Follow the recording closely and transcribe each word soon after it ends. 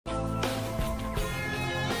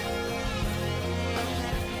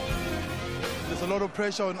was a lot of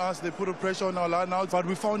pressure on us. They put a pressure on our line out, but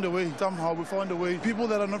we found a way. Somehow we found a way. People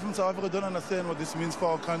that are not from South Africa don't understand what this means for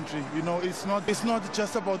our country. You know, it's not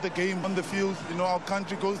just about the game on the field. You know, our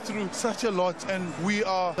country goes through such a lot, and we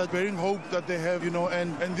are that bearing hope that they have. You know,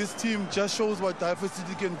 and this team just shows what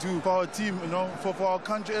diversity can do for our team. You know, for our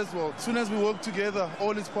country as well. As soon as we work together,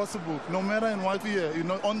 all is possible. No matter in what we are, you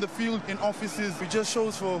know, on the field, in offices, it just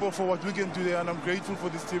shows for what we can do there, and I'm grateful for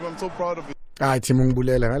this team. I'm so proud of it. Hi,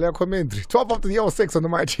 Mzwandile. Commentary. 12 after the hour 6 on the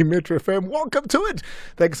Mighty Metro FM. Welcome to it.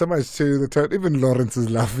 Thanks so much to the turn. Even Lawrence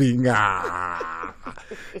is laughing.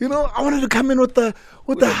 You know, I wanted to come in with the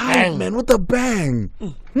hype, man, with the bang.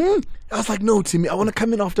 I was like, no, Timmy, I want to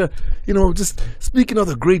come in after, you know, just speaking of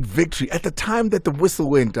the great victory. At the time that the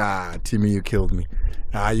whistle went, Timmy, you killed me.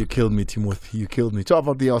 You killed me, Timothy. You killed me. 12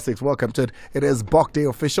 of the R6. Welcome to it. It is Bok Day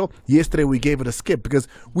official. Yesterday we gave it a skip because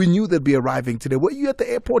we knew they'd be arriving today. Were you at the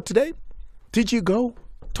airport today? Did you go?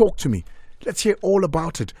 Talk to me. Let's hear all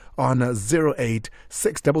about it on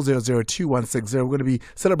 086000216. We're going to be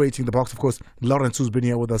celebrating the Boks. Of course, Lawrence, who's been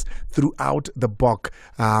here with us throughout the Bok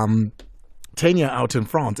tenure out in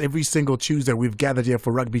France. Every single Tuesday, we've gathered here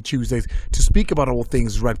for Rugby Tuesdays to speak about all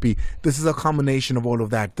things rugby. This is a combination of all of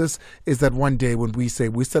that. This is that one day when we say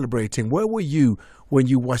we're celebrating. Where were you when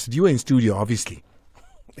you watched it? You were in studio, obviously.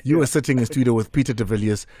 You were sitting in studio with Peter de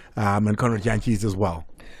Villiers and Conrad Jantjies as well.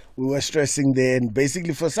 We were stressing there, and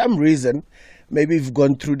basically for some reason, maybe we've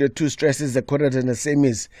gone through the two stresses, the Conrad and the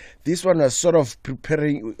Semis. This one was sort of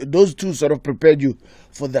preparing, those two sort of prepared you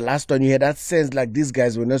for the last one. You had that sense like these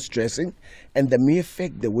guys were not stressing, and the mere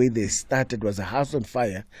fact, the way they started was a house on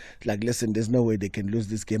fire. Like, listen, there's no way they can lose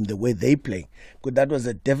this game the way they play. Because that was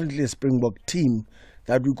definitely a Springbok team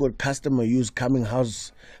that we got customer use coming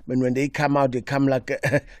house. When they come out, they come like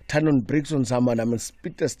a ton on bricks on someone. I mean,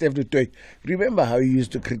 Peter Steph to toy. Remember how he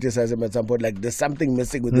used to criticize him at some point, like there's something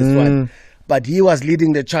missing with this one. But he was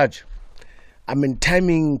leading the charge. I mean,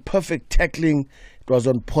 timing, perfect tackling. It was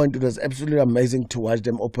on point. It was absolutely amazing to watch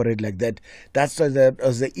them operate like that. That's why that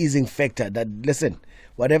was the easing factor. That, listen,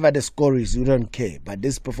 whatever the score is, you don't care. But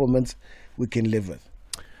this performance, we can live with.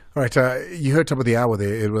 All right, you heard top of the hour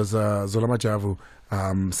there. It was Zolama Javu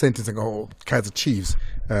sentencing all Kaizer Chiefs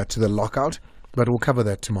to the lockout. But we'll cover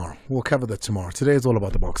that tomorrow. Today is all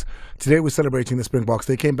about the Boks. Today we're celebrating the Springboks.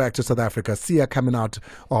 They came back to South Africa. Sia coming out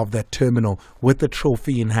of that terminal with the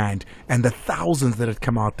trophy in hand. And the thousands that had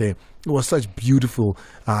come out there. It was such beautiful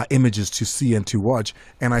images to see and to watch.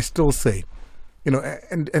 And I still say, you know,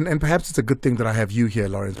 and perhaps it's a good thing that I have you here,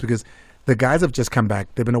 Lawrence, because the guys have just come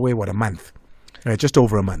back. They've been away, a month? Just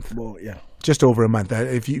over a month. Well, yeah. Just over a month.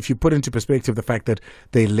 If you put into perspective the fact that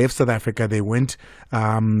they left South Africa, they went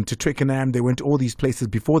to Twickenham, they went to all these places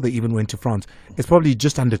before they even went to France, it's probably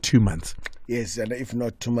just under 2 months. Yes, and if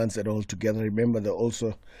not 2 months at all together. Remember, they're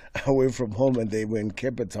also away from home, and they were in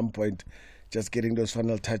Cape at some point, just getting those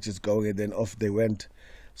final touches going, and then off they went.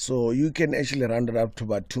 So you can actually round it up to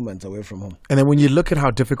about 2 months away from home. And then when you look at how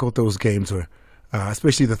difficult those games were,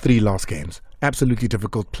 especially the 3 last games, absolutely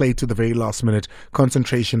difficult, play to the very last minute,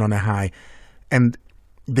 concentration on a high. And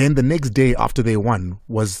then the next day after they won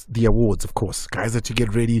was the awards, of course. Guys had to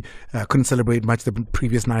get ready, couldn't celebrate much the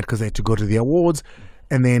previous night because they had to go to the awards.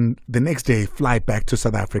 And then the next day, fly back to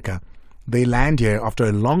South Africa. They land here after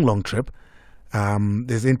a long, long trip.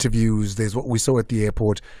 There's interviews, there's what we saw at the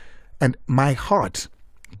airport. And my heart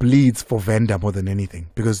bleeds for Venda more than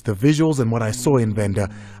anything, because the visuals and what I saw in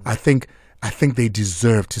Venda, I think they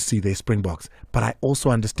deserve to see their Springboks. But I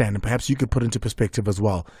also understand, and perhaps you could put into perspective as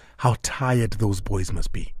well, how tired those boys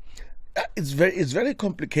must be. It's very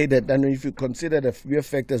complicated, and if you consider the fear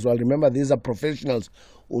factor as well, remember these are professionals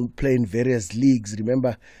who play in various leagues.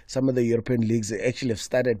 Remember, some of the European leagues they actually have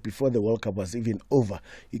started before the World Cup was even over.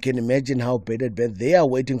 You can imagine how bad they are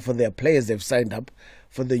waiting for their players they've signed up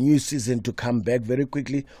for the new season to come back very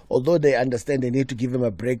quickly, although they understand they need to give them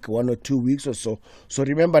a break 1 or 2 weeks or so. So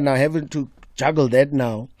remember now having to juggle that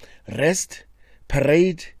now, rest,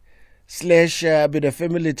 parade, / a bit of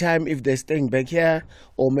family time if they're staying back here,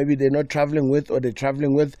 or maybe they're not traveling with, or they're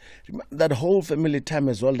traveling with. That whole family time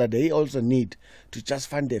as well that they also need to just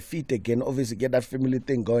find their feet again, obviously get that family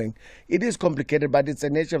thing going. It is complicated, but it's the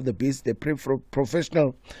nature of the beast. They play for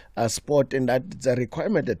professional sport, and that's a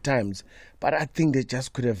requirement at times. But I think they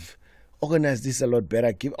just could have organized this a lot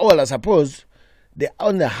better. Well, I suppose they're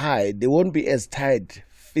on the high. They won't be as tired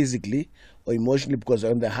physically or emotionally because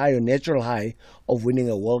on the high or natural high of winning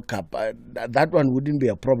a World Cup, that one wouldn't be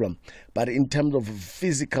a problem. But in terms of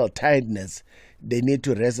physical tiredness, they need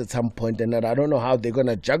to rest at some point, and I don't know how they're going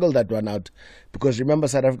to juggle that one out, because remember,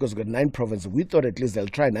 South Africa's got 9 provinces. We thought at least they'll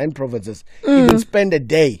try 9 provinces, even spend a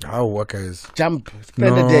day. Oh, okay. Jump,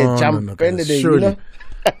 spend a day, jump, spend a day,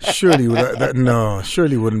 surely, you know?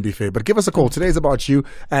 Surely wouldn't be fair. But give us a call. Today's about you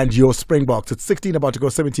and your Springboks. It's 16, about to go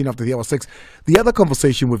 17 after the hour 6. The other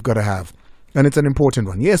conversation we've got to have, and it's an important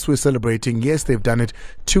one. Yes, we're celebrating. Yes, they've done it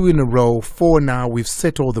 2 in a row, 4 now. We've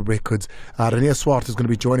set all the records. Renier Swart is going to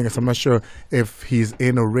be joining us. I'm not sure if he's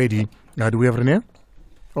in already. Do we have Renier?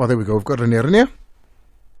 Oh, there we go. We've got Renier. Renier?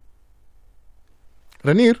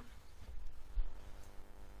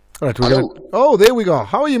 All right. Oh, there we go.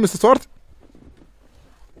 How are you, Mr. Swart?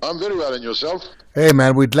 I'm very well, and yourself? Hey,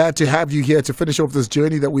 man, we're glad to have you here to finish off this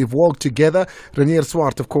journey that we've walked together. Renier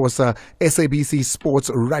Swart, of course, SABC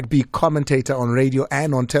Sports rugby commentator on radio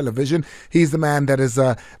and on television. He's the man that has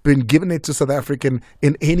been giving it to South African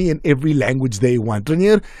in any and every language they want.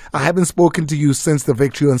 Renier, I haven't spoken to you since the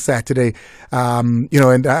victory on Saturday.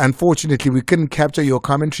 And unfortunately, we couldn't capture your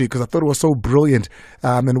commentary because I thought it was so brilliant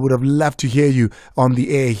and would have loved to hear you on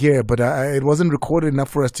the air here. But it wasn't recorded enough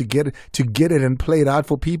for us to get it and play it out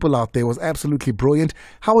for people out there. It was absolutely brilliant.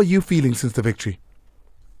 How are you feeling since the victory?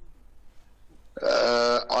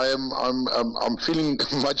 I'm feeling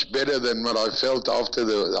much better than what I felt after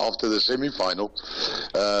the semi-final.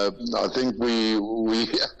 I think we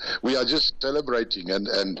are just celebrating,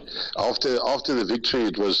 and after the victory,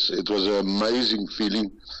 it was an amazing feeling.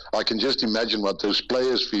 I can just imagine what those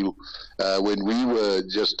players feel when we were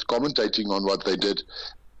just commentating on what they did.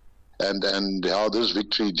 And how this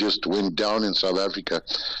victory just went down in South Africa.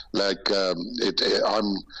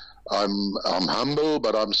 I'm humble,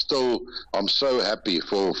 but I'm so happy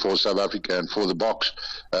for South Africa and for the Boks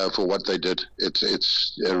for what they did.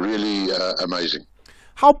 It's really amazing.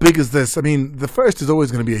 How big is this? I mean, the first is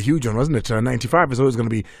always going to be a huge one, wasn't it? 95 is always going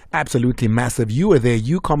to be absolutely massive. You were there.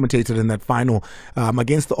 You commentated in that final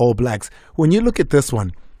against the All Blacks. When you look at this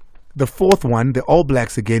one, the fourth one, the All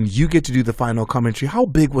Blacks again, you get to do the final commentary. How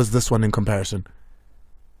big was this one in comparison?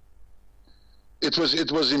 It was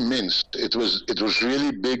immense. It was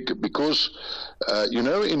really big because, in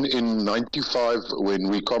 95 when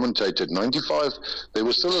we commentated, 95, there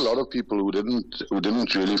were still a lot of people who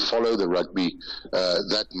didn't really follow the rugby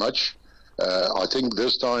that much. I think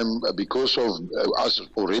this time, because of us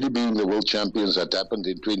already being the world champions that happened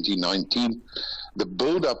in 2019, the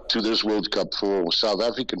build-up to this World Cup for South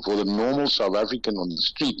African, for the normal South African on the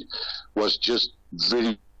street, was just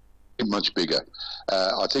very much bigger.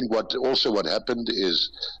 I think what happened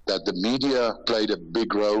is that the media played a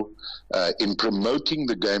big role in promoting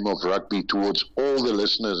the game of rugby towards all the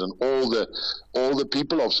listeners and all the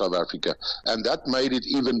people of South Africa, and that made it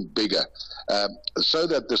even bigger. So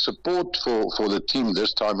that the support for the team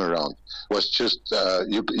this time around was just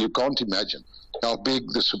you can't imagine how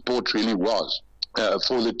big the support really was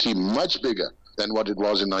for the team, much bigger than what it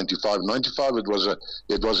was in 95. 95, it was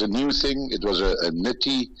a new thing. It was a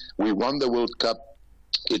nitty. We won the World Cup.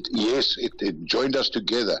 It joined us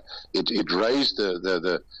together. It raised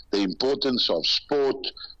the importance of sport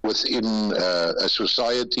within a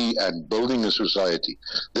society and building a society.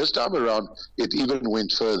 This time around, it even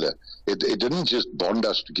went further. It didn't just bond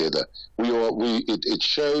us together. It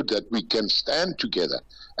showed that we can stand together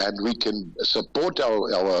and we can support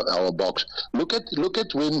our Boks. Look at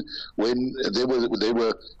when there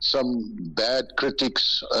were some bad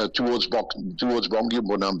critics towards Bongi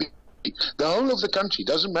Mbonambi. The whole of the country,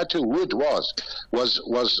 doesn't matter who it was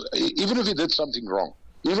even if he did something wrong,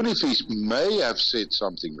 even if he may have said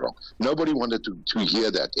something wrong, nobody wanted to hear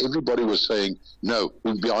that. Everybody was saying, no,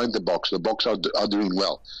 we're behind the Boks. The Boks are doing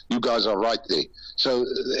well. You guys are right there. So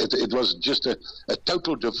it was just a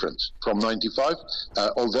total difference from 95.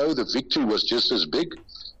 Although the victory was just as big,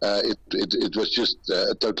 it was just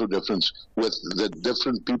a total difference with the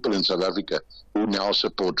different people in South Africa who now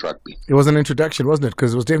support rugby. It was an introduction, wasn't it?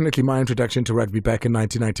 Because it was definitely my introduction to rugby back in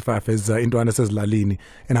 1995 as Ndwana says Lalini,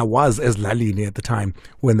 and I was as Lalini at the time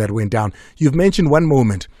when that went down. You've mentioned one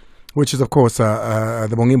moment, which is of course the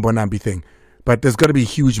Bongi Mbonambi thing, but there's got to be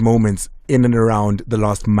huge moments in and around the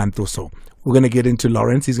last month or so. We're going to get into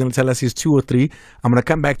Lawrence. He's going to tell us his 2 or 3. I'm going to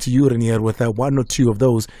come back to you, Renier, with 1 or 2 of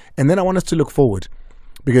those, and then I want us to look forward.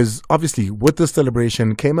 Because obviously with this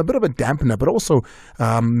celebration came a bit of a dampener, but also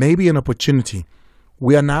maybe an opportunity.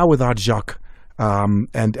 We are now without Jacques, and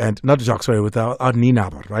not Jacques, sorry, without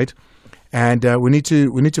Nienaber, right? And we need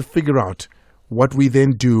to figure out what we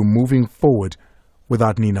then do moving forward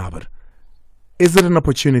without Nienaber. Is it an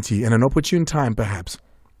opportunity and an opportune time perhaps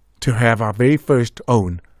to have our very first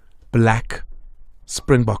own black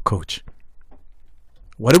Springbok coach?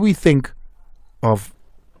 What do we think of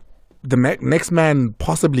the next man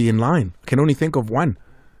possibly in line. I can only think of one.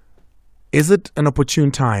 Is it an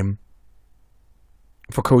opportune time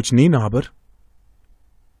for Coach Nienaber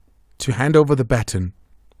to hand over the baton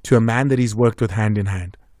to a man that he's worked with hand in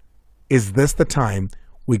hand? Is this the time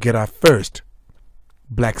we get our first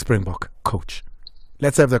Black Springbok coach?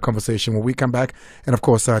 Let's have that conversation when we come back. And of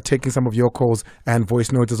course, taking some of your calls and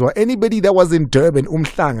voice notes as well. Anybody that was in Durban,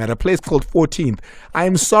 Umhlanga, at a place called 14th, I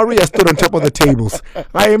am sorry I stood on top of the tables.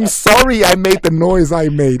 I am sorry I made the noise I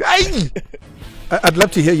made. I'd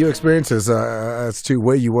love to hear your experiences as to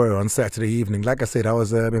where you were on Saturday evening. Like I said, I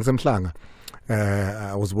was in Umhlanga.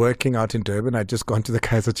 I was working out in Durban. I'd just gone to the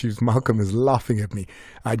Kaizer Chiefs. Malcolm is laughing at me.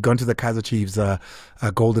 I'd gone to the Kaizer Chiefs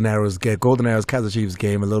Golden Arrows Kaizer Chiefs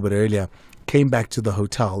game a little bit earlier. Came back to the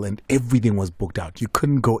hotel and everything was booked out. You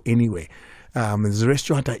couldn't go anywhere. There's a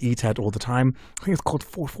restaurant I eat at all the time. I think it's called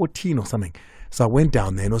 414 or something. So I went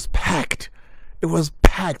down there and it was packed. It was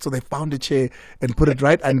packed. So they found a chair and put it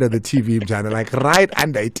right under the TV channel, like right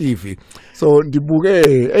under a TV. So the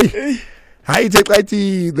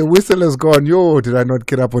whistle is gone. Yo, did I not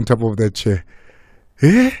get up on top of that chair?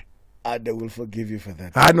 Eh? They will forgive you for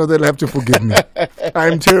that. I know they'll have to forgive me.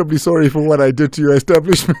 I'm terribly sorry for what I did to your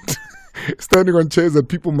establishment. Standing on chairs that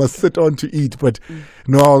people must sit on to eat, but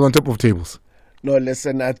no, I was on top of tables. No,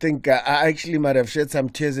 listen, I think I actually might have shed some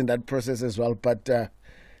tears in that process as well, but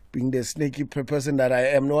being the sneaky person that I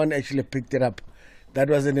am, no one actually picked it up. That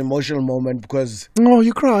was an emotional moment because... Oh,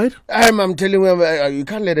 you cried? I'm telling you, you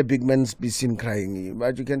can't let a big man be seen crying,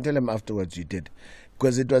 but you can tell him afterwards you did.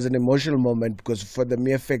 Because it was an emotional moment, because for the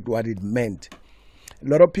mere fact what it meant. A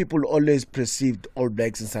lot of people always perceived All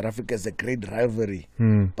Blacks in South Africa as a great rivalry,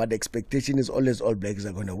 but the expectation is always All Blacks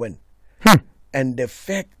are going to win. And the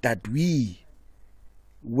fact that we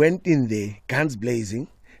went in there, guns blazing,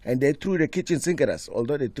 and they threw the kitchen sink at us,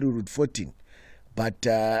 although they threw Route 14, but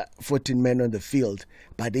 14 men on the field,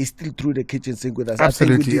 but they still threw the kitchen sink with us.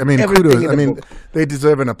 Absolutely. I mean, kudos. They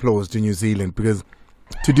deserve an applause to New Zealand, because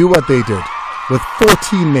to do what they did with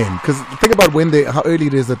 14 men, because think about how early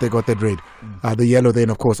it is that they got that raid. The yellow then,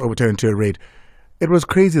 of course, overturned to a raid. It was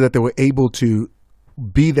crazy that they were able to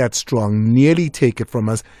be that strong, nearly take it from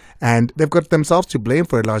us, and they've got themselves to blame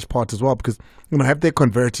for a large part as well, because have they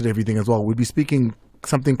converted everything as well, we'd be speaking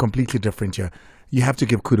something completely different here. You have to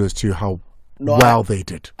give kudos to how they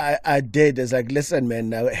did. I did. It's like, listen,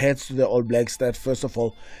 man, heads to the All Blacks, that first of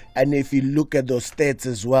all. And if you look at those stats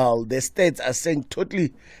as well, the stats are saying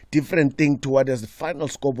totally different thing to what is the final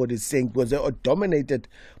scoreboard is saying, because they dominated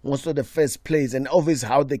most of the first plays, and obviously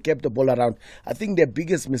how they kept the ball around. I think their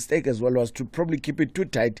biggest mistake as well was to probably keep it too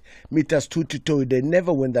tight, meet us toe to toe. They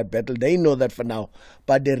never win that battle. They know that for now.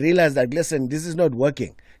 But they realize that, listen, this is not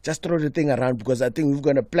working. Just throw the thing around, because I think we've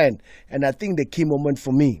got a plan. And I think the key moment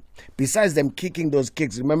for me, besides them kicking those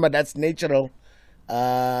kicks, remember that's natural.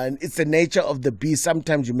 It's the nature of the beast.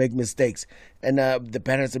 Sometimes you make mistakes. And the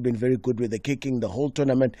parents have been very good with the kicking the whole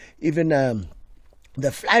tournament. Even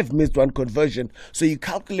the Five missed one conversion. So you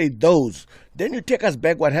calculate those. Then you take us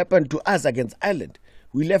back what happened to us against Ireland.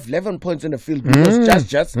 We left 11 points on the field because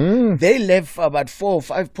they left about 4 or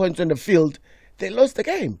 5 points on the field. They lost the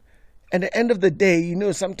game. And at the end of the day,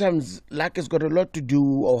 sometimes luck has got a lot to do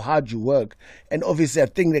or hard you work. And obviously, I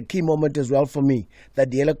think the key moment as well for me,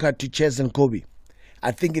 that the yellow card to Ncube.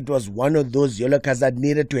 I think it was one of those yellow cards that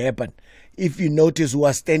needed to happen. If you notice who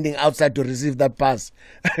was standing outside to receive that pass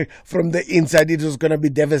from the inside, it was going to be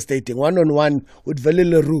devastating. One-on-one with Veli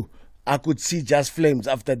Leroux, I could see just flames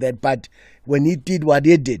after that. But when he did what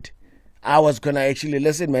he did, I was going to actually,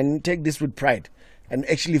 listen, man, take this with pride. And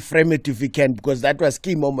actually frame it if we can, because that was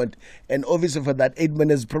key moment. And obviously for that 8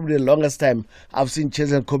 minutes, probably the longest time I've seen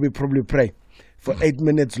Ncube probably pray for 8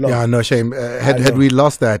 minutes long. Yeah, no shame. Had we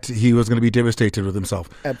lost that, he was going to be devastated with himself.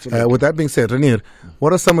 Absolutely. With that being said, Ranier,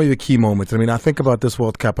 what are some of your key moments? I mean, I think about this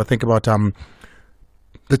World Cup. I think about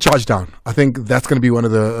the charge down. I think that's going to be one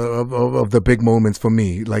of the big moments for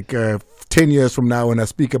me. Like 10 years from now, when I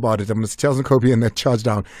speak about it, I'm going to tell Ncube, and that charge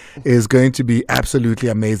down is going to be absolutely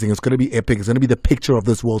amazing. It's going to be epic. It's going to be the picture of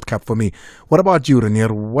this World Cup for me. What about you,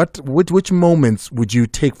 Ranier? Which moments would you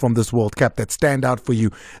take from this World Cup that stand out for you,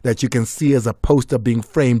 that you can see as a poster being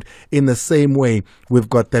framed in the same way we've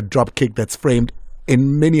got that drop kick that's framed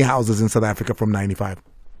in many houses in South Africa from '95?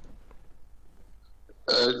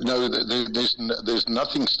 No, there's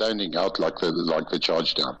nothing standing out like the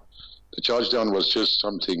charge down. The charge down was just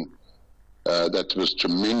something that was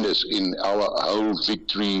tremendous in our whole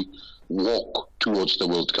victory walk towards the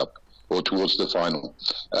World Cup. or towards the final.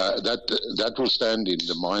 That will stand in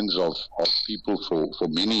the minds of people for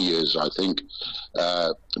many years, I think.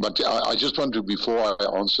 But I just want to, before I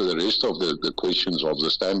answer the rest of the questions of the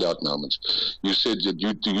standout moments, you said that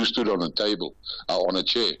you stood on a table, on a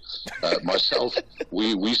chair. Myself,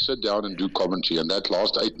 we sit down and do commentary, and that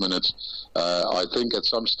last 8 minutes, I think at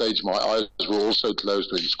some stage my eyes were also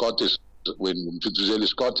closed when Mzwandile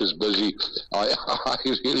Scott is busy. I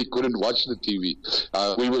really couldn't watch the TV.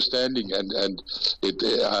 We were standing, and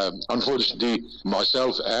unfortunately,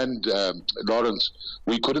 myself and Lawrence,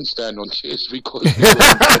 we couldn't stand on chairs because we were in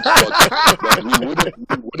tight spots. But we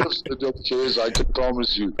would have stood on chairs, I can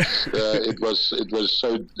promise you. It was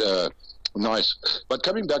so nice. But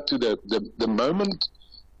coming back to the moment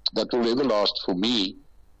that will ever last for me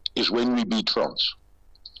is when we beat France.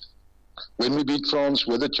 When we beat France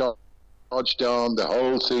with a charge down, the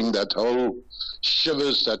whole thing, that whole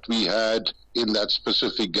shivers that we had in that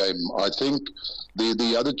specific game. I think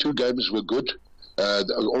the other two games were good,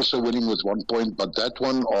 also winning with 1 point, but that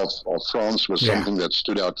one of France was something that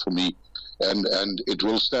stood out for me, and it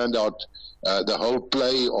will stand out, the whole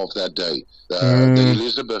play of that day, the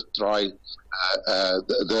Elizabeth try,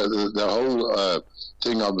 the whole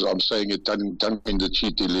thing I'm saying it, turning the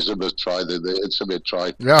cheat, Elizabeth try, the Elizabeth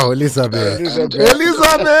try. Yeah, Elizabeth.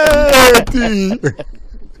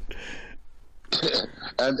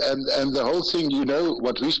 And the whole thing, you know,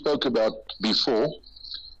 what we spoke about before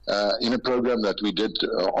in a program that we did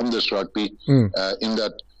on this rugby, in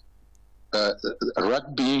that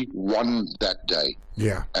rugby won that day,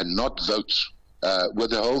 and not votes. With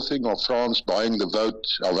the whole thing of France buying the vote,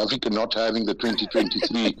 South Africa not having the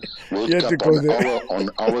 2023 World Cup on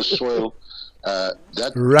our soil,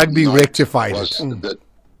 that rugby rectified it.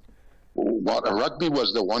 Rugby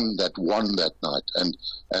was the one that won that night,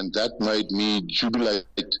 and that made me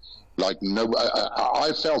jubilate like no.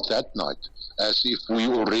 I felt that night as if we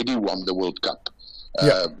already won the World Cup,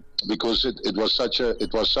 because it was such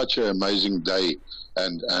an amazing day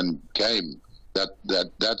and game. That's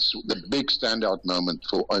the big standout moment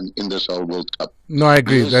in this whole World Cup. No, I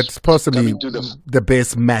agree. That's possibly the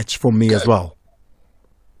best match for me as well.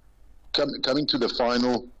 Coming to the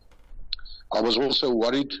final, I was also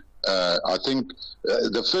worried. I think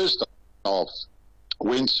the first half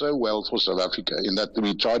went so well for South Africa in that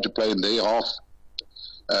we tried to play in their half,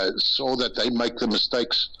 saw that they make the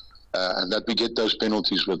mistakes, and that we get those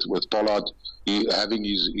penalties with Pollard having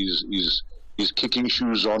his kicking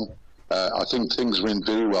shoes on. I think things went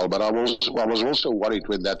very well, but I was also worried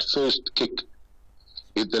when that first kick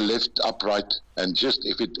hit the left upright, and just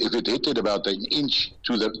if it hit it about an inch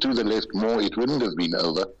to the left more, it wouldn't have been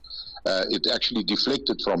over. It actually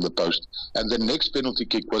deflected from the post, and the next penalty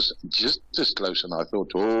kick was just as close. And I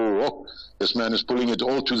thought, oh, this man is pulling it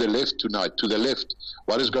all to the left tonight. To the left.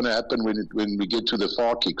 What is going to happen when we get to the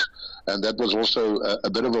far kicks? And that was also a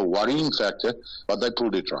bit of a worrying factor, but they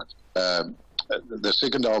pulled it right. The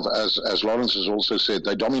second half, as Lawrence has also said,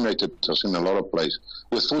 they dominated us in a lot of plays.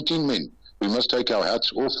 With 14 men, we must take our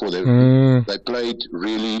hats off for them. They played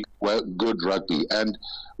really good rugby. And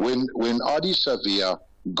when Adi Savia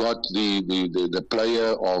got the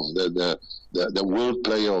player of the world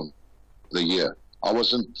player of the year, I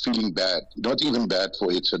wasn't feeling bad, not even bad for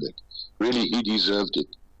Etzadek. Really, he deserved it.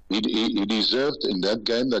 He deserved in that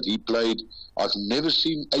game that he played. I've never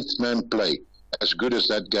seen eighth man play as good as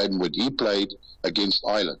that game when he played against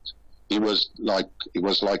Ireland. He was like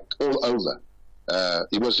all over. I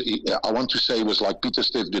want to say he was like Peter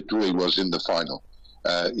Steph de Toey was in the final.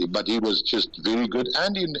 But he was just very good,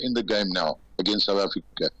 and in the game now against South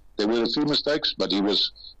Africa, there were a few mistakes, but he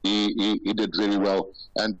did very well.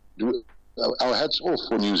 And our hats off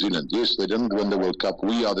for New Zealand. Yes, they didn't win the World Cup.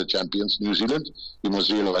 We are the champions, New Zealand. You must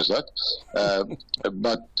realize that.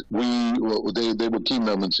 But there were key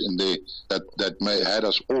moments in there that had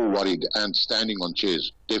us all worried and standing on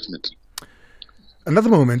chairs, definitely. Another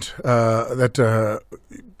moment that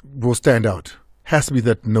will stand out has to be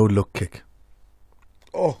that no-look kick.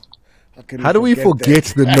 Oh, how do we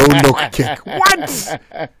forget the no-look kick? What?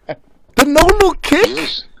 The no-look kick?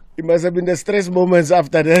 Yes. It must have been the stress moments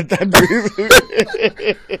after that.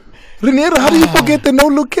 Reniero, how do you forget the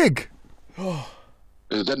no-look kick?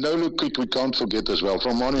 The no-look kick we can't forget as well,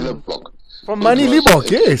 from Mani Libbok. From Mani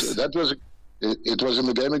Libbok, yes. It was in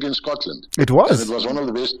the game against Scotland. It was. And it was one of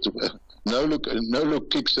the best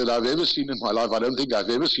no-look kicks that I've ever seen in my life. I don't think I've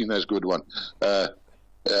ever seen as good one.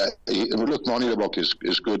 Look, Mani Libbok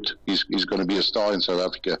is good. He's going to be a star in South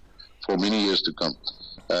Africa for many years to come.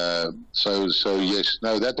 So yes,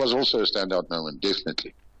 no, that was also a standout moment,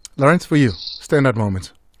 definitely. Lawrence, for you, standout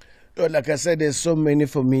moments. Like I said, there's so many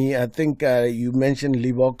for me. I think you mentioned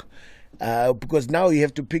Libbok. because now you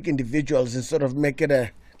have to pick individuals and sort of make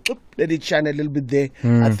it let it shine a little bit there.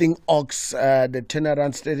 I think Ox, the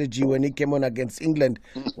turnaround strategy when he came on against England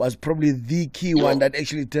was probably the key one that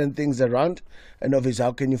actually turned things around. And obviously,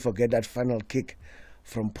 how can you forget that final kick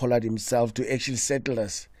from Pollard himself to actually settle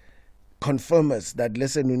us, confirm us that,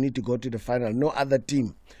 listen, we need to go to the final. No other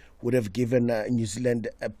team would have given New Zealand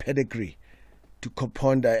a pedigree to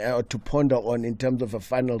ponder on in terms of a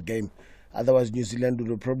final game. Otherwise, New Zealand would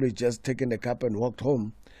have probably just taken the cup and walked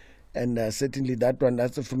home. And certainly that one,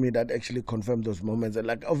 that's for me, that actually confirmed those moments. And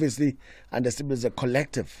like obviously, understood as a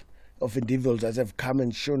collective of individuals that have come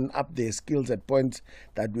and shown up their skills at points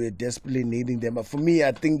that we're desperately needing them. But for me,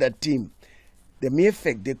 I think that team, the mere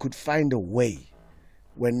fact they could find a way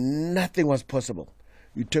when nothing was possible.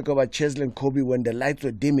 You talk about Chesley and Ncube when the lights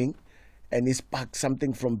were dimming and he sparked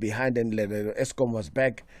something from behind and Eskom was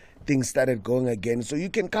back, things started going again. So you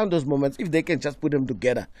can count those moments if they can just put them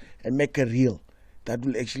together and make a reel. That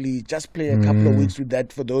will actually just play a couple of weeks with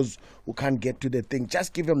that for those who can't get to the thing.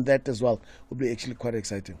 Just give them that as well. Will be actually quite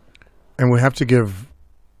exciting. And we have to give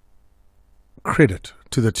credit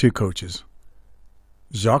to the two coaches,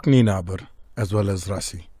 Jacques Nienaber as well as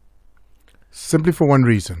Rassie. Simply for one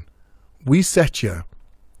reason. We sat here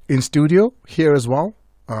in studio here as well,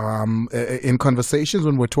 in conversations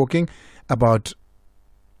when we're talking about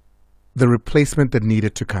the replacement that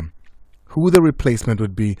needed to come. Who the replacement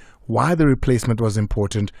would be, why the replacement was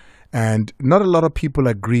important, and not a lot of people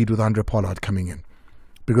agreed with Andre Pollard coming in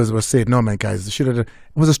because it was said, no man guys, it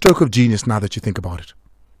was a stroke of genius now that you think about it.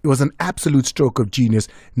 It was an absolute stroke of genius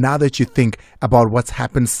now that you think about what's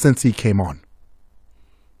happened since he came on.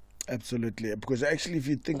 Absolutely, because actually if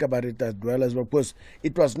you think about it as well, because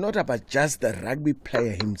it was not about just the rugby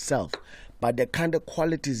player himself, but the kind of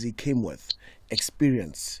qualities he came with,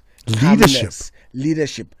 experience,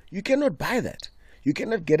 leadership. You cannot buy that. You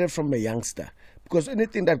cannot get it from a youngster, because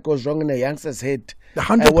anything that goes wrong in a youngster's head, the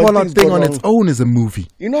Andre Pollard thing on its own is a movie.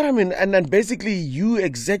 You know what I mean? And then basically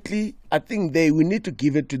I think we need to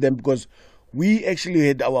give it to them, because we actually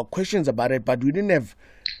had our questions about it, but we didn't have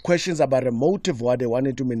questions about a motive why they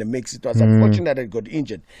wanted him in the mix. It was unfortunate that he got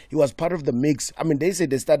injured. He was part of the mix. I mean, they said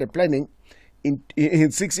they started planning in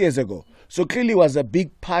 6 years ago. So clearly it was a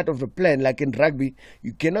big part of the plan. Like in rugby,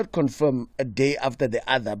 you cannot confirm a day after the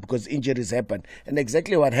other because injuries happen. And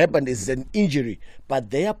exactly what happened is an injury.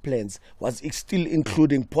 But their plans was still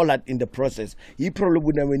including Pollard in the process. He probably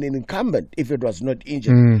wouldn't have been an incumbent if it was not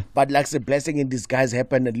injured. But like the blessing in disguise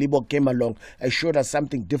happened and Libo came along and showed us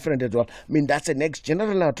something different as well. I mean, that's the next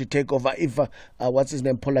general now to take over if,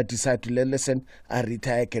 Pollard decide to listen, I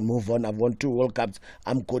retire, I can move on. I've won 2 World Cups.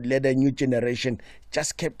 I'm good. Let a new generation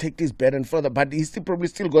just take this burden further, but he's probably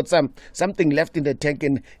still got something left in the tank,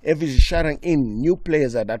 and every sharing in new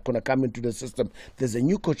players that are going to come into the system. There's a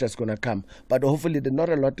new coach that's going to come, but hopefully not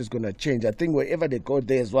a lot is going to change. I think wherever they go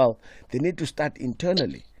there as well, they need to start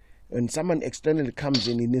internally. When someone externally comes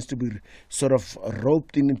in, he needs to be sort of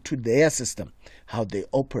roped into their system, how they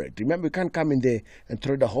operate. Remember, you can't come in there and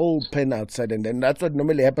throw the whole plan outside, and then that's what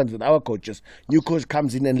normally happens with our coaches. New coach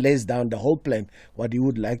comes in and lays down the whole plan, what he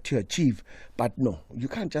would like to achieve. But no, you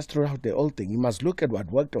can't just throw out the old thing. You must look at what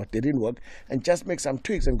worked, what didn't work, and just make some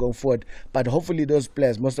tweaks and go forward. But hopefully those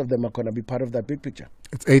players, most of them are going to be part of that big picture.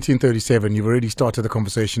 It's 18:37. You've already started the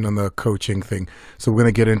conversation on the coaching thing. So we're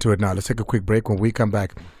going to get into it now. Let's take a quick break. When we come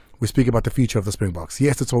back, we speak about the future of the Springboks.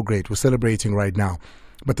 Yes, it's all great. We're celebrating right now.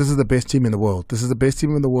 But this is the best team in the world. This is the best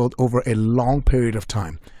team in the world over a long period of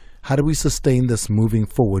time. How do we sustain this moving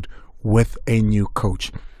forward with a new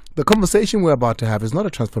coach? The conversation we're about to have is not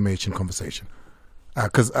a transformation conversation.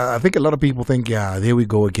 Because I think a lot of people think, yeah, there we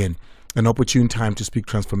go again. An opportune time to speak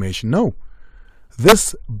transformation. No.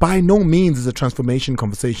 This by no means is a transformation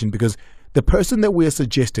conversation, because the person that we are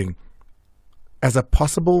suggesting as a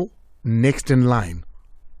possible next in line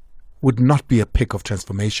would not be a pick of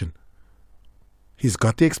transformation. He's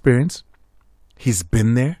got the experience. He's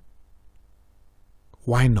been there.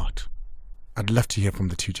 Why not? I'd love to hear from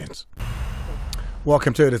the two gents.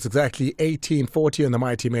 Welcome to it. It's exactly 18:40 on the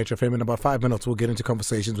Mighty Metro FM. In about 5 minutes, we'll get into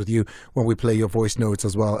conversations with you when we play your voice notes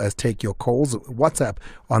as well as take your calls. WhatsApp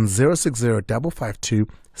on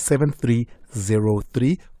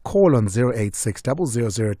 060-552-7303. Call on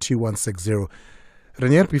 086-000-2160.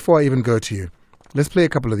 Renier, before I even go to you, let's play a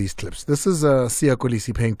couple of these clips. This is Siya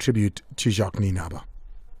Kolisi paying tribute to Jacques Nienaber.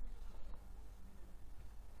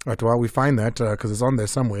 Right, while we find that, because it's on there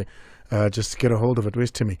somewhere, just get a hold of it.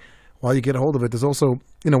 Where's Timmy? While you get a hold of it, there's also,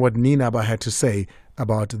 what Nienaber had to say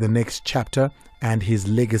about the next chapter and his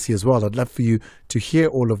legacy as well. I'd love for you to hear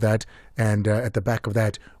all of that. And at the back of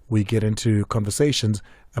that, we get into conversations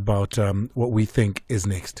about what we think is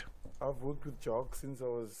next. I've worked with Jock since I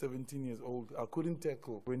was 17 years old. I couldn't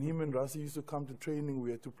tackle. When him and Rassi used to come to training,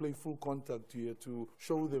 we had to play full contact. We had to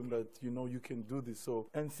show them that, you know, you can do this. So,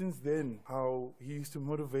 and since then, how he used to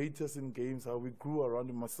motivate us in games, how we grew around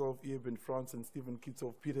him, myself, Eben France and Stephen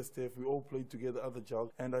Kitsoff, Peter Steff, we all played together, other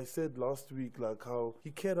Jock. And I said last week, like, how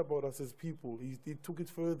he cared about us as people. He took it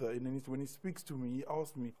further. And then when he speaks to me, he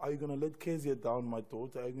asked me, are you going to let Kezia down, my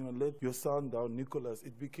daughter? Are you going to let your son down, Nicholas?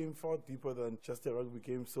 It became far deeper than just a rugby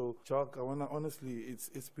game. So, Jock, I want to honestly,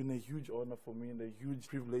 it's been a huge honor for me and a huge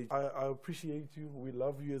privilege. I appreciate you. We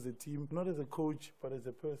love you as a team, not as a coach, but as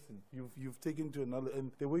a person. You've taken to another,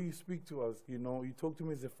 and the way you speak to us, you know, you talk to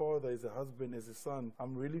me as a father, as a husband, as a son.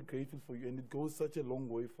 I'm really grateful for you, and it goes such a long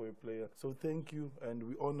way for a player. So thank you, and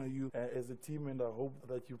we honor you as a team, and I hope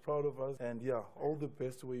that you're proud of us. And yeah, all the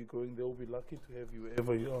best where you're going. They'll be lucky to have you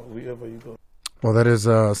wherever you are, wherever you go. Well, that is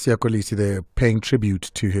Siya Kolisi there paying tribute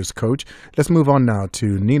to his coach. Let's move on now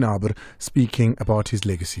to Ninaber speaking about his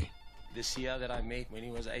legacy. The Siya that I met when he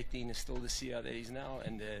was 18 is still the Siya that he's now,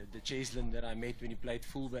 and the Cheslin that I met when he played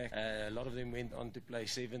fullback, a lot of them went on to play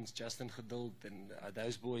sevens, Justin Geduld, and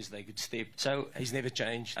those boys, they could step. So he's never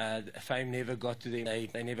changed. Fame never got to them.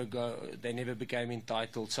 They never became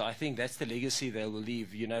entitled. So I think that's the legacy they will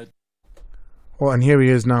leave, you know. Well, and here he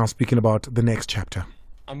is now speaking about the next chapter.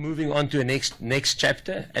 I'm moving on to a next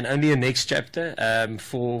chapter, and only a next chapter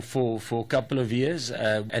for a couple of years.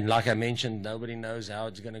 And like I mentioned, nobody knows how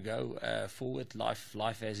it's going to go forward. Life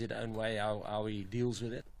has its own way how he deals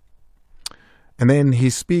with it. And then he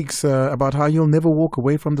speaks about how you'll never walk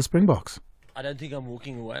away from the Springboks. I don't think I'm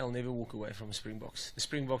walking away. I'll never walk away from the Springboks. The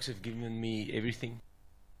Springboks have given me everything.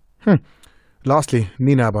 Lastly,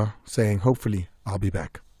 Ninaber saying, hopefully, I'll be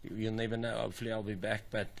back. You'll never know. Hopefully I'll be back,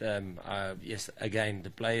 but yes, again, the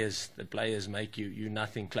players make you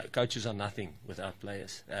nothing. Coaches are nothing without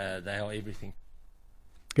players. They are everything.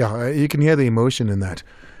 Yeah, you can hear the emotion in that.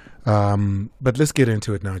 But let's get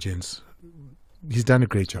into it now, gents. He's done a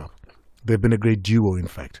great job. They've been a great duo, in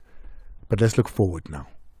fact. But let's look forward now.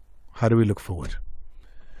 How do we look forward?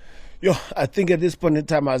 I think at this point in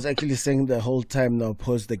time, I was actually saying the whole time now,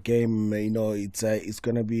 post the game, you know, it's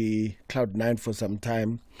going to be cloud9 for some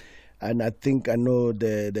time. And I know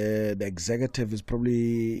the executive is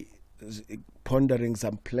probably pondering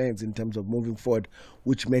some plans in terms of moving forward,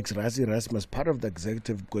 which makes Rassie Erasmus part of the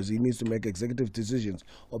executive, because he needs to make executive decisions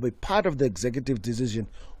or be part of the executive decision.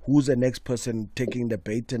 Who's the next person taking the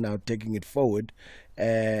baton out, taking it forward?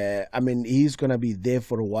 He's going to be there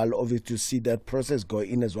for a while, obviously, to see that process go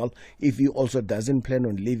in as well. If he also doesn't plan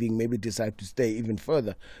on leaving, maybe decide to stay even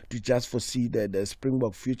further, to just foresee the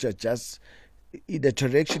Springbok future, just the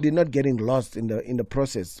direction, not getting lost in the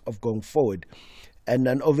process of going forward. And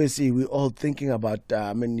then obviously we're all thinking about,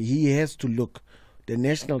 he has to look, the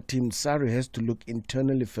national team, Sari has to look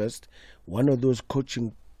internally first. One of those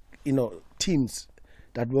coaching, teams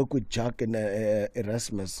that work with Jack and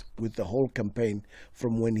Erasmus with the whole campaign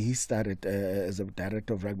from when he started as a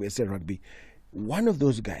director of rugby, SA Rugby. One of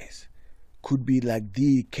those guys could be like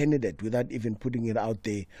the candidate without even putting it out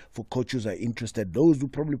there for coaches who are interested. Those who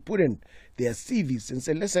probably put in their CVs and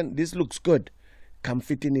say, listen, this looks good. Come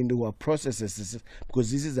fitting into our processes,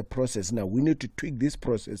 because this is a process. Now we need to tweak this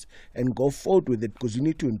process and go forward with it, because you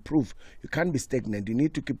need to improve. You can't be stagnant. You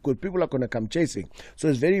need to keep good. People are going to come chasing. So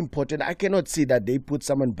it's very important. I cannot see that they put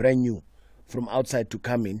someone brand new from outside to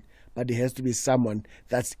come in, but it has to be someone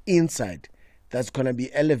that's inside, that's going to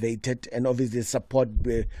be elevated and obviously support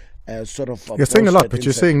You're saying a lot, but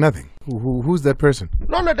you're saying nothing. Who's that person?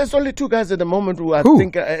 No, there's only two guys at the moment who I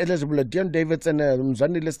think are eligible: Dion Davids and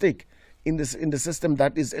Mzwandile Stick in the system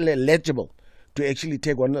that is eligible to actually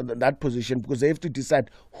take that position, because they have to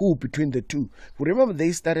decide who between the two. Remember,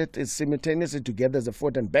 they started simultaneously together as a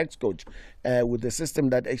forward and backs coach with the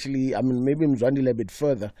system that actually, maybe Mzwandile a bit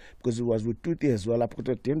further, because it was with Tuti as well.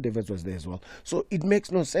 Dion Davids was there as well. So it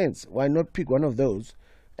makes no sense. Why not pick one of those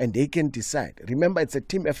and they can decide? Remember, it's a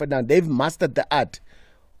team effort now. They've mastered the art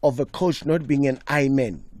of a coach not being an I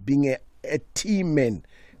man, being a team man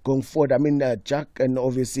going forward. Jack and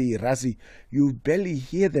obviously Rassie, you barely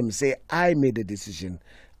hear them say, I made a decision,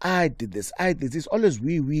 I did this, I did this. Always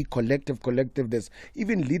we, collective, this.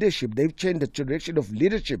 Even leadership, they've changed the direction of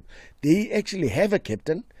leadership. They actually have a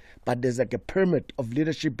captain, but there's like a pyramid of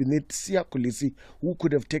leadership beneath Siya Kolisi, who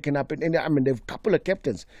could have taken up, and they've a couple of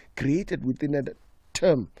captains created within a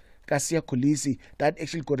term. Siya Kolisi, that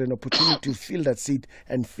actually got an opportunity to feel that seat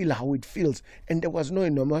and feel how it feels. And there was no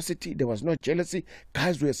animosity, there was no jealousy.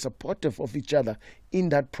 Guys were supportive of each other in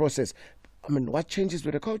that process. What changes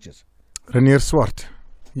with the coaches? Renier Swart,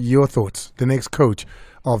 your thoughts, the next coach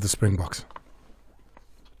of the Springboks.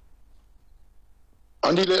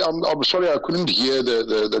 Andile, I'm sorry I couldn't hear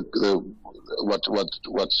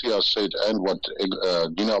what Sia said and what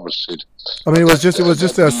Gina said. I mean, it was just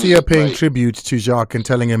Sia paying right. tribute to Jacques and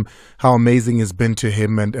telling him how amazing it's been to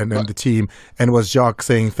him and the team, and was Jacques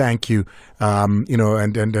saying thank you,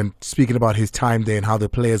 and speaking about his time there and how the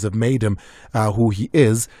players have made him who he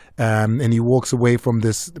is, and he walks away from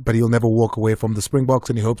this, but he'll never walk away from the Springboks,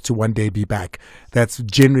 and he hopes to one day be back. That's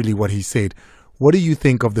generally what he said. What do you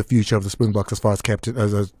think of the future of the Springboks as far as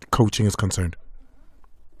coaching is concerned?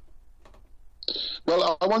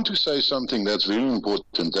 Well, I want to say something that's very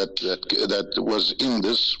important that was in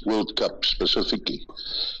this World Cup specifically.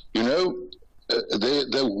 You know,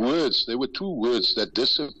 there were two words that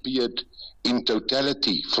disappeared in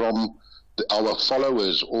totality from our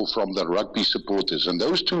followers or from the rugby supporters, and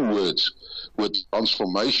those two words were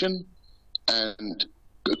transformation and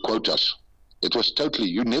quotas. It was totally,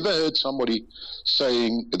 you never heard somebody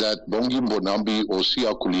saying that Bongi Mbonambi or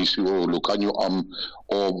Sia Kolisi or Lukanyo Am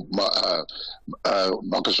or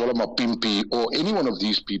Makasola Mapimpi or any one of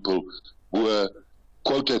these people were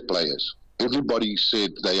quoted players. Everybody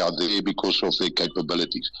said they are there because of their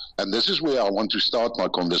capabilities. And this is where I want to start my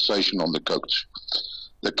conversation on the coach.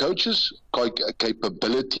 The coach's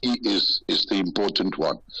capability is the important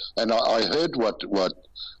one. And I heard what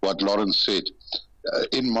Lawrence said.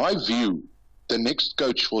 In my view, the next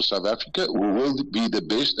coach for South Africa who will be the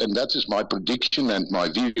best, and that is my prediction and my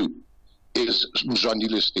view, is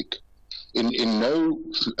Mzwandile. In no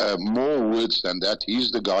more words than that, he's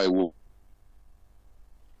the guy who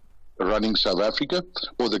running South Africa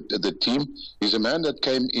or the team. He's a man that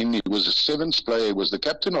came in, he was a sevens player, he was the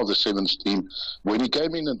captain of the sevens team. When he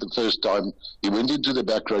came in at the first time, he went into the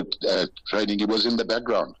back row training, he was in the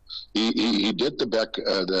background. He did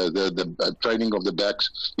the training of the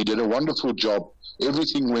backs. He did a wonderful job.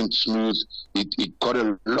 Everything went smooth. He got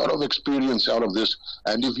a lot of experience out of this.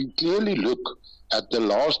 And if you clearly look at the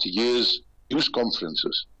last year's news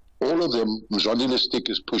conferences, all of them, Mzwandile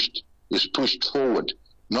is pushed forward.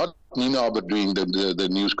 Not Nina but doing the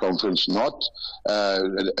news conference, not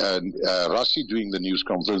Rassi doing the news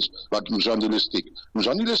conference, but Mzwandile.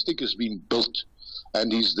 Mzwandile has been built,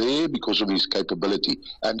 and he's there because of his capability.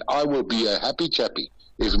 And I will be a happy chappy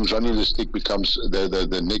if Mzwandile becomes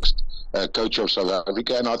the next coach of South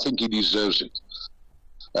Africa, and I think he deserves it.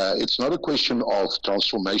 It's not a question of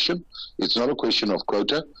transformation. It's not a question of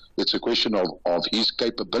quota. It's a question of his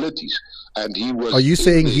capabilities. And he was. Are you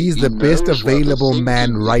saying he's the best available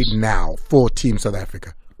man right now for Team South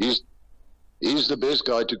Africa? He's the best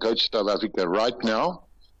guy to coach South Africa right now.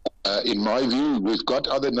 In my view, we've got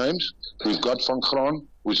other names. We've got Van Graan,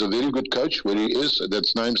 who's a very good coach where he is.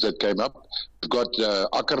 That's names that came up. We've got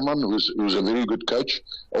Ackerman, who's a very good coach.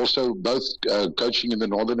 Also, both coaching in the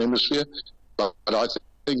Northern Hemisphere. But I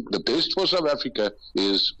think the best for South Africa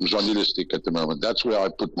is Mzwandile at the moment. That's where I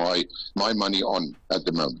put my money on at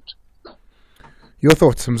the moment. Your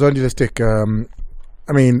thoughts, Mzwandile?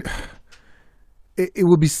 I mean, it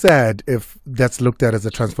would be sad if that's looked at as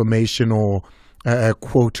a transformation or a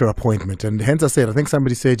quota appointment. And hence I said, I think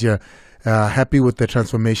somebody said you're happy with the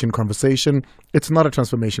transformation conversation. It's not a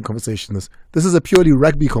transformation conversation. This is a purely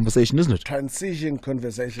rugby conversation, isn't it? Transition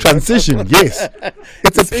conversation. Transition, yes.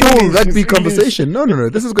 It's a pure rugby conversation. No.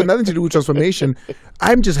 This has got nothing to do with transformation.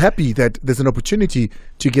 I'm just happy that there's an opportunity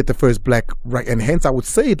to get the first black, right, and hence I would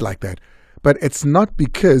say it like that. But it's not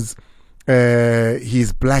because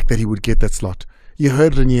he's black that he would get that slot. You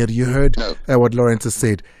heard Renier, you heard what Lawrence has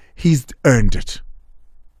said. He's earned it.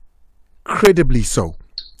 Credibly so.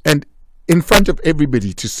 And in front of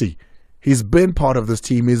everybody to see. He's been part of this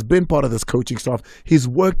team. He's been part of this coaching staff. He's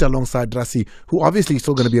worked alongside Rassi, who obviously is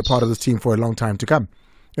still going to be a part of this team for a long time to come,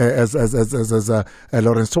 as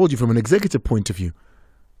Lawrence told you, from an executive point of view.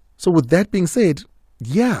 So with that being said,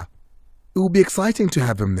 yeah, it will be exciting to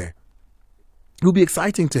have him there. It will be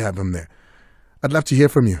exciting to have him there. I'd love to hear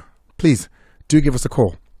from you. Please do give us a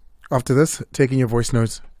call. After this, taking your voice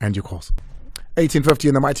notes and your calls. 1850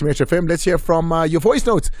 in the Mighty Metro FM. Let's hear from your voice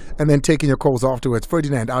notes and then taking your calls afterwards.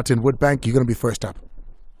 Ferdinand out in Woodbank, you're going to be first up.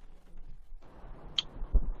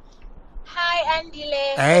 Hi,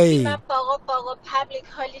 Andile. Hey. Public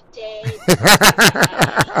holiday.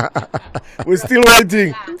 We're still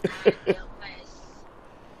waiting.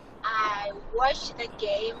 I watched the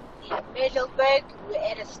game in Middelburg. We were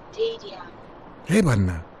at a stadium. Hey,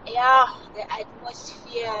 Banna. Yeah, the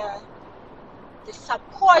atmosphere, the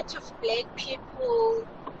support of black people,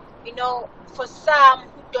 you know, for some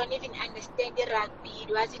who don't even understand the rugby, it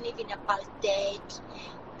wasn't even about that,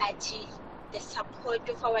 but the support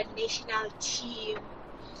of our national team,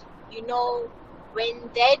 you know, when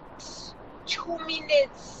that 2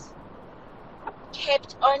 minutes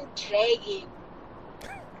kept on dragging.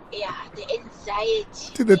 Yeah, the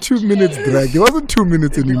anxiety. To the 2 minutes drag. It wasn't 2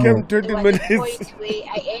 minutes anymore. Became 20 There was minutes. a point where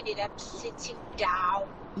I ended up sitting down,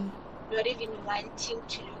 not even wanting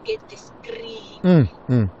to look at the screen.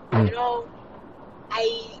 You know,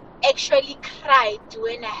 I actually cried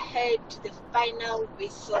when I heard the final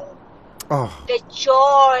whistle. Oh, The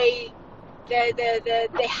joy,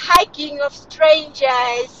 the hugging of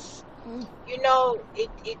strangers. You know, it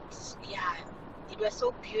was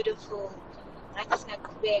so beautiful.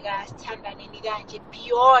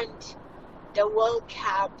 Beyond the World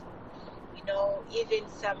Cup, you know, even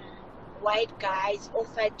some white guys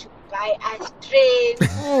offered to buy us drinks.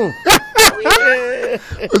 So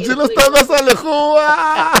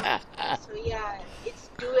yeah, it's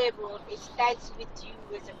doable. It starts with you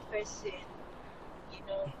as a person, you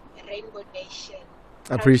know, Rainbow Nation.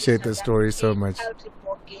 I appreciate the story so much.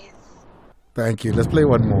 Thank you. Let's play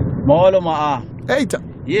one more. Molo maa. Hey,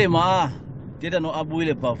 Ye maa. Dida no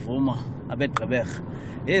abuyile bavuma abegqibega.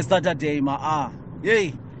 Hey Saturday maa.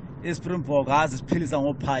 Hey, Springboks aziphilisa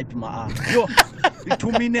ngopipe maa. Yo,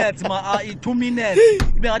 2 minutes maa, 2 minutes.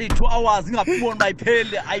 Ibe ngathi 2 hours ingakuboni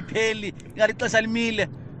ayipheli. Ngathi ixesha limile.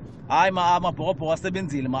 Hayi maa amabhokobhoko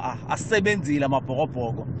asebenzile maa. Asebenzile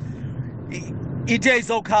amabhokobhoko. Ithe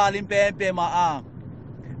isokhala impempe maa.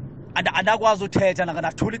 Andakwazi uthetha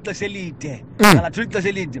nathula ixesha elide. Nathula ixesha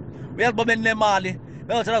elide. Uyazi bobe nemali.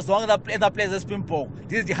 Beyothatha zonke the players eSpringbok.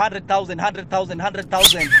 This is the 100,000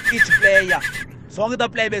 each player. Zonke the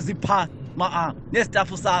players bezipha maa nestaff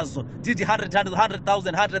sazo. This is the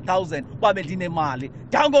 100,000 babe ndinemali.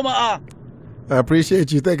 Dango maa. I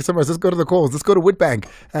appreciate you. Thank you so much. Let's go to the calls. Let's go to Witbank.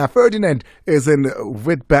 Ferdinand is in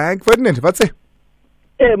Witbank. Ferdinand, what's it?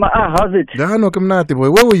 Hey, how's it? Dano kamnati boy.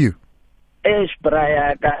 Where were you?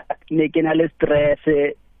 Braya making a stress.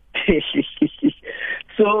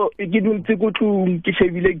 So it didn't go to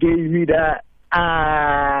Kishevile game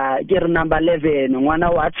get number 11, 1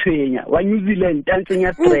 hour train, one New Zealand dancing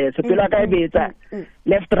at stress, beta,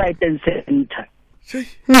 left, right, and center.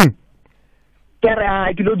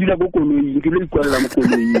 I kilo dula go kolo kilo kwala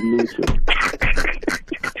mkolo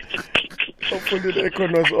Hopefully the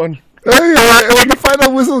economy's on. Hey, when the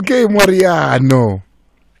final whistle came, Moriano.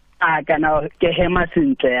 Kana kehema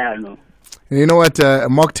sinteano. You know what?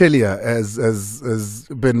 Mark Tellier has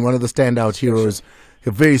been one of the standout heroes.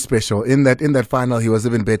 Very special. In that final, he was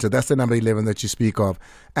even better. That's the number 11 that you speak of.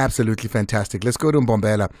 Absolutely fantastic. Let's go to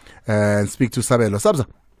Mbombela and speak to Sabelo. Sabza.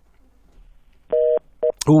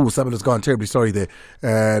 Oh, Sabelo's gone. Terribly sorry there.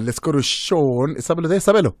 Let's go to Sean. Is Sabelo there?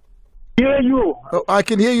 Sabelo? Hear you. Oh, I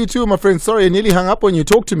can hear you too, my friend. Sorry, I nearly hung up on you.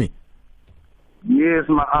 Talk to me. Yes,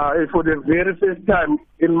 for the very first time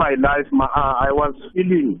in my life, I was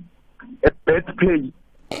feeling a bad pain.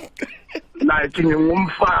 Like in a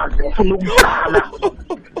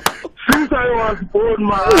since I was born,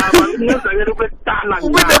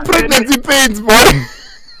 With the pregnancy pains, boy.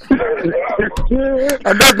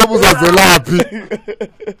 And that was a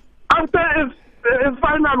after a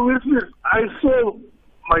final whistle, I saw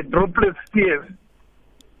my droplet tears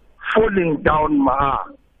falling down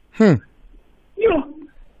Yo,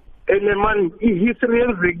 and the man, he's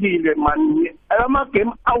real regular, man. I'm a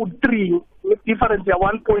game out 3 with difference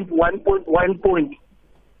 1 point.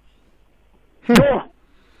 So,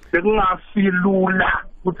 Lula,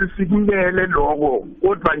 put a signal logo,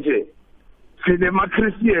 what bunch? See them a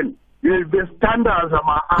Christian, you'll be standards of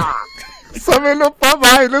my Samelo,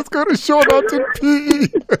 bye. Let's go to Sean out in PE.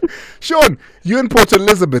 Sean, you're in Port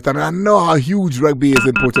Elizabeth, and I know how huge rugby is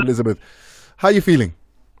in Port Elizabeth. How are you feeling?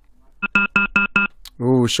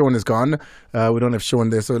 Oh, Sean is gone. We don't have Sean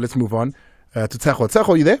there, so let's move on to Tsecho.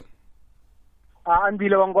 Tsecho, you there?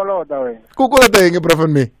 Andile wangolota we. Kukolota yenge bro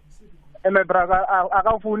from me. Eme braga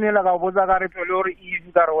akafunela ka boza ka re tlori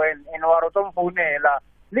easy ka rwen en wa ro tsomfunela.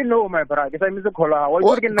 Le no my braga ke sa mise khola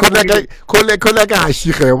wa ke nna khola ka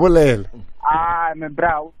shige bolela. Me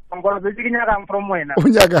bra ngolo tse ke nyaka from wena. O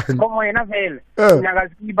nyaka from wena fela. Nyaka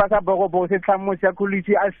skipa sa boko bo se tlamo se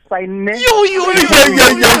kulisi a sign ne. Yo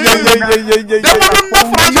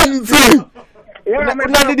Yeah, me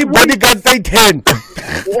the bodyguard say 10.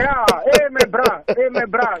 Yeah, me bra. Ke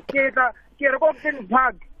re go ken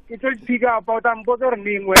bag. Ke tlo pick up out am bother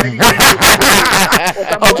ning wena.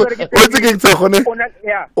 O tse ke tsegone.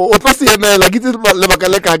 O tlo siemela ke tse lebaka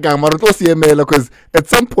le ka gang mara o tlo siemela because at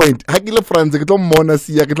some point ha ke le France ke tlo mmona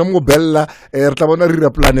sia ke tlo mo bella re tla bona re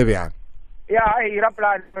plan e bjang. Yeah, ra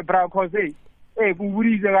plan me bra cause ku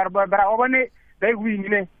burize ga bra o bone they win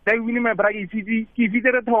me bra ke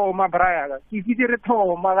fitire thoma bra ya ke fitire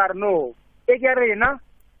thoma ga no e ke rena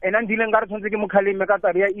ena ndile ngare tshwantse ke mokhalime ka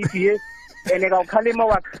tsari ya EPA ene ka khalima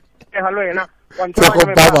wa halo ena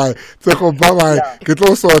Bye-bye. Get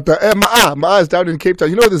lost on that. My eyes down in Cape Town.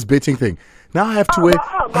 You know this betting thing. Now I have to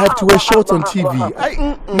wear shorts on TV.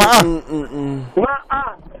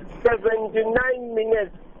 79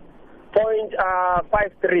 minutes, point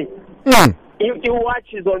 53. If you watch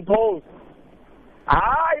his on pause.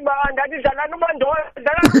 Hayi man, ngidlala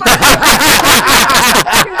nomandoza.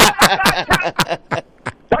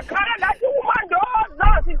 Bakhala lathi umandoza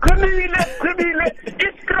siqhibile.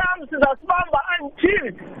 Iscrum sizasibamba until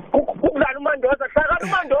ukudlala umandoza. Hlaka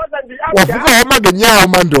umandoza nje. Wavuka homa ngenyawo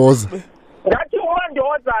umandoza. Ngathi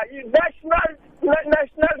umandoza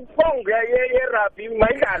national song ye-rugby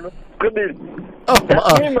mayidlalo qhibile.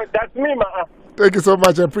 That's me ma. Thank you so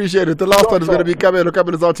much. I appreciate it. The last one is going to be Kabelo.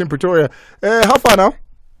 Kabelo is out in Pretoria. How far now?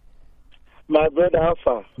 My brother, how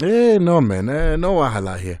far? No man. No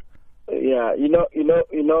wahala here. Yeah, you know,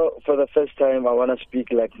 for the first time, I want to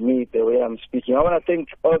speak like me, the way I'm speaking. I want to thank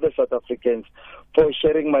all the South Africans for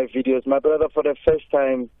sharing my videos. My brother, for the first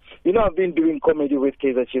time, I've been doing comedy with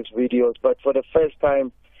Kaizer Chiefs videos, but for the first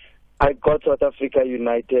time, I got South Africa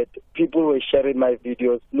united. People were sharing my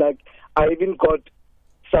videos. Like, I even got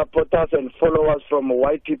supporters and followers from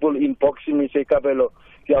white people inboxing me, say, Kabelo,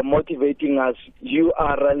 you are motivating us. You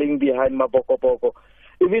are rallying behind Maboko.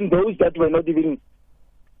 Even those that were not even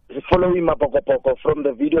following Maboko from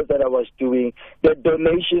the videos that I was doing, the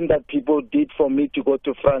donation that people did for me to go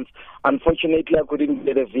to France. Unfortunately, I couldn't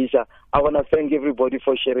get a visa. I want to thank everybody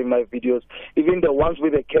for sharing my videos. Even the ones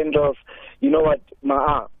with the candles. You know what,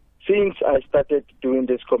 since I started doing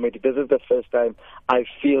this comedy, this is the first time I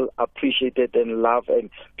feel appreciated and loved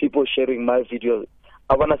and people sharing my videos.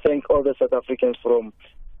 I want to thank all the South Africans from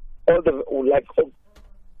all the,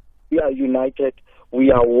 we are united,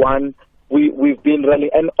 we are one, we've been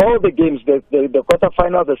rallying, and all the games, the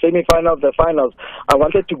quarterfinals, the semifinals, the finals, I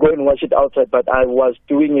wanted to go and watch it outside, but I was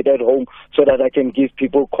doing it at home so that I can give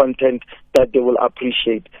people content that they will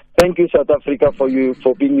appreciate. Thank you, South Africa, for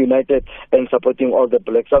being united and supporting all the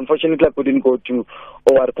blacks. Unfortunately, I couldn't go to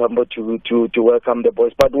OR Tambo to welcome the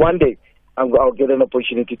boys, but one day I'll get an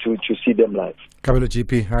opportunity to see them live. Kabelo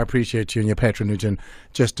GP, I appreciate you and your patronage and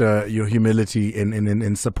just your humility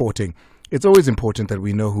in supporting. It's always important that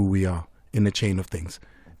we know who we are in the chain of things.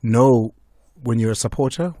 Know when you're a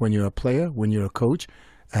supporter, when you're a player, when you're a coach,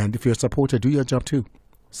 and if you're a supporter, do your job too.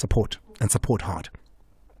 Support, and support hard.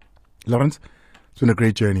 Lawrence, it's been a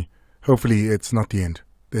great journey. Hopefully it's not the end.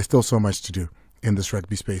 There's still so much to do in this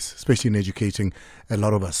rugby space, especially in educating a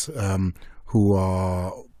lot of us who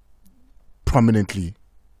are prominently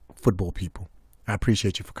football people. I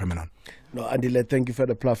appreciate you for coming on. No, Andile, thank you for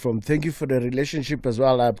the platform. Thank you for the relationship as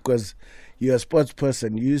well, because you're a sports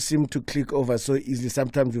person. You seem to click over so easily.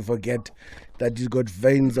 Sometimes you forget that you got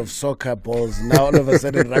veins of soccer balls. Now all of a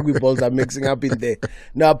sudden rugby balls are mixing up in there.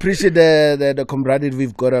 Now I appreciate the camaraderie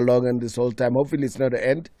we've got along in this whole time. Hopefully it's not the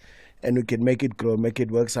end and we can make it grow, make it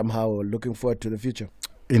work somehow. Looking forward to the future.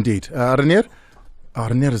 Indeed. Renier?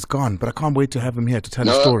 Renier is gone, but I can't wait to have him here to tell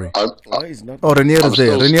a story. He's not. Renier is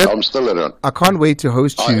there. Renier, I'm still around. I can't wait to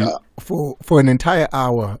host you for an entire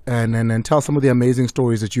hour and tell some of the amazing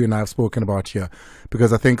stories that you and I have spoken about here,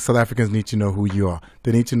 because I think South Africans need to know who you are.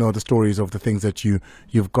 They need to know the stories of the things that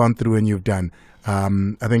you've gone through and you've done. I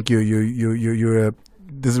think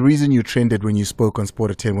there's a reason you trended when you spoke on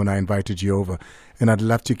Sport at 10 when I invited you over, and I'd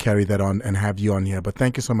love to carry that on and have you on here. But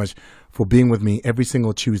thank you so much for being with me every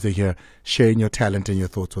single Tuesday here, sharing your talent and your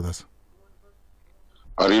thoughts with us.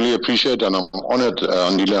 I really appreciate it, and I'm honored,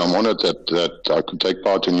 Andile, I'm honored that I could take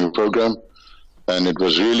part in your program. And it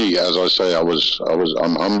was really, as I say,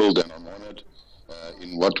 I'm humbled and I'm honored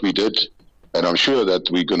in what we did. And I'm sure that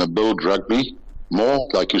we're going to build rugby more,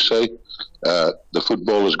 like you say. The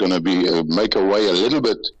football is going to be make a way a little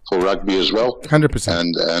bit for rugby as well.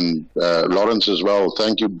 100%. And Lawrence as well.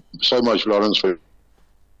 Thank you so much, Lawrence, for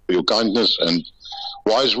your kindness and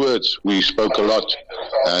wise words. We spoke a lot,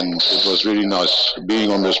 and it was really nice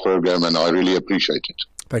being on this program, and I really appreciate it.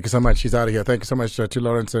 Thank you so much. He's out of here. Thank you so much to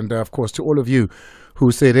Lawrence, and of course to all of you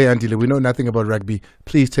who said, hey, Andile, we know nothing about rugby.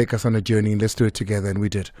 Please take us on a journey and let's do it together. And we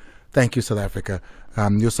did. Thank you, South Africa.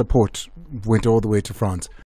 Your support went all the way to France.